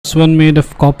rods, one made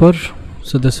of copper,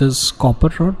 so this is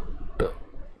copper rod,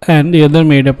 and the other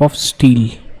made up of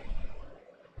steel.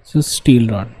 This is steel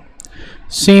rod.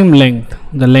 Same length,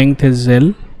 the length is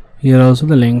L. Here also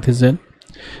the length is L.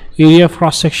 Area of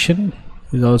cross section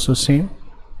is also same.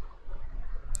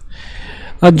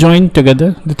 Are joined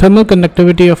together. The thermal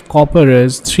conductivity of copper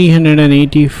is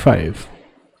 385.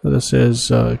 So this is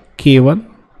K1,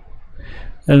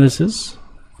 and this is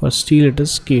for steel, it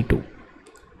is K2.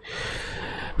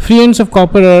 Free ends of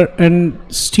copper and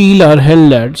steel are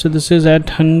held at, so this is at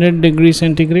 100 degrees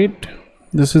centigrade,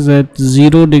 this is at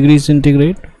 0 degrees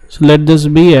centigrade, so let this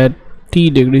be at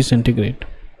T degrees centigrade.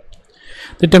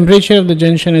 The temperature of the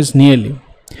junction is nearly.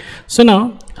 So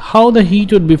now how the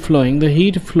heat would be flowing? The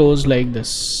heat flows like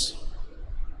this.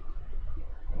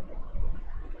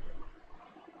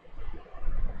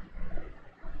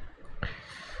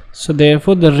 So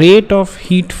therefore the rate of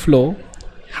heat flow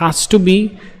has to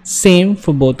be same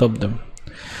for both of them.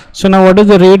 So now what is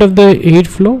the rate of the heat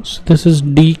flow? So this is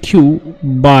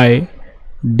dq by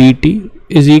dt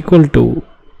is equal to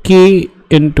K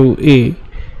into A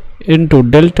into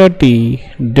delta T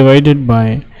divided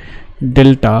by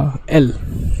delta L.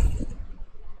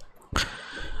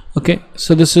 Okay,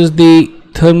 so this is the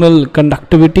thermal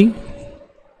conductivity,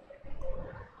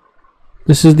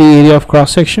 this is the area of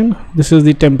cross section, this is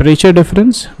the temperature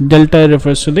difference, delta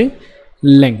refers to the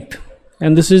length,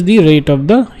 and this is the rate of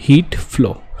the heat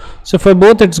flow. So for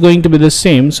both it's going to be the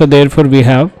same, so therefore we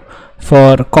have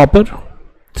for copper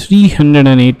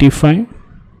 385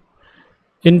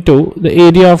 into the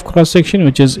area of cross section,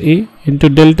 which is A, into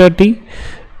delta T,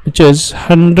 which is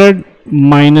 100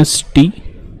 minus T,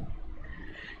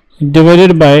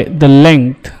 divided by the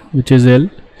length, which is L.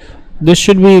 This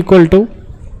should be equal to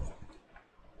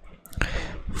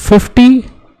 50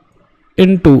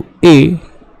 into A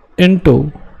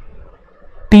into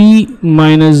T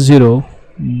minus 0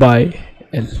 by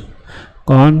L.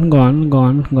 Gone.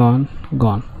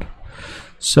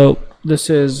 So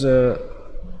this is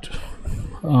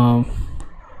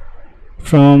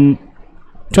from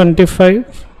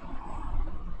 25,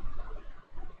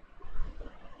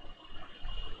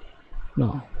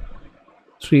 no,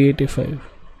 385.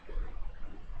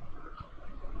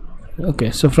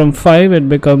 Okay, so from 5 it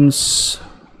becomes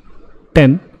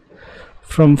 10.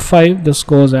 From 5 this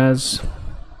goes as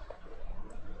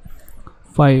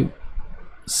 5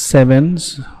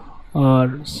 sevens,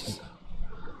 or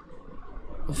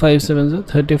 5 sevens are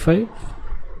 35,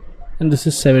 and this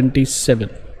is 77.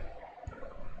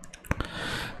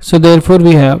 So therefore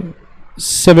we have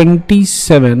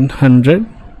 7700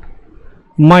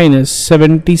 minus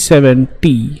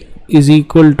 77T is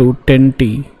equal to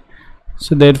 10T.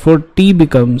 So therefore T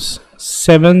becomes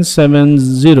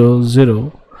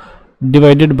 7700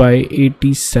 divided by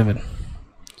 87.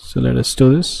 So let us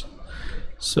do this.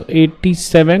 So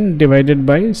 87 divided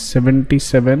by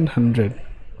 7700.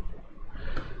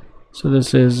 So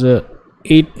this is 8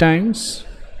 times.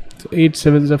 So 8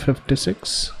 sevens are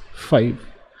 56. 5.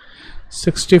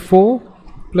 64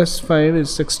 plus 5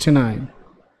 is 69.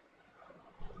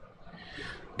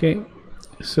 Okay.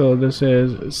 So this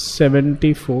is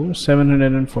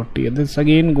 740. This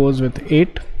again goes with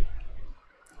 8,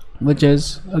 which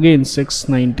is again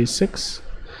 696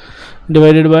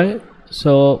 divided by,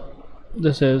 so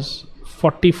this is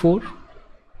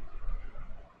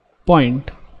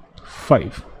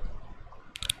 44.5.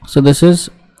 so this is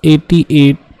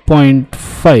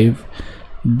 88.5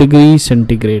 degrees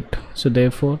centigrade. So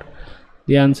therefore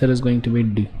the answer is going to be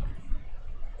D.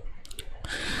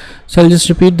 So I'll just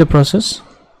repeat the process.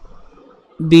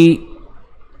 The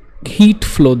heat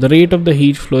flow, the rate of the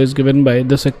heat flow is given by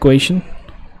this equation,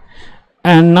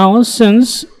 and now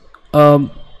since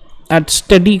at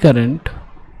steady current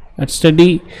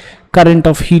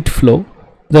of heat flow,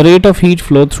 the rate of heat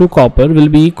flow through copper will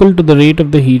be equal to the rate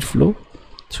of the heat flow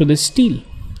through the steel.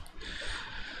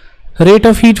 Rate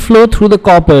of heat flow through the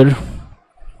copper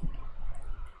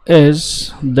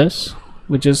is this,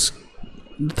 which is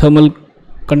thermal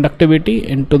conductivity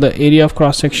into the area of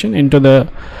cross section into the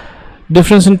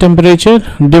difference in temperature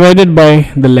divided by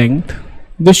the length.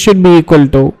 This should be equal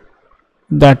to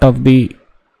that of the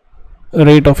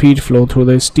rate of heat flow through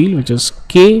the steel, which is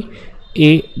K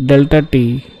A delta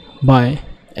T by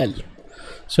L.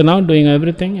 So now doing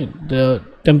everything, the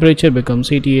temperature becomes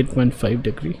 88.5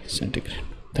 degrees centigrade.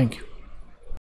 Thank you.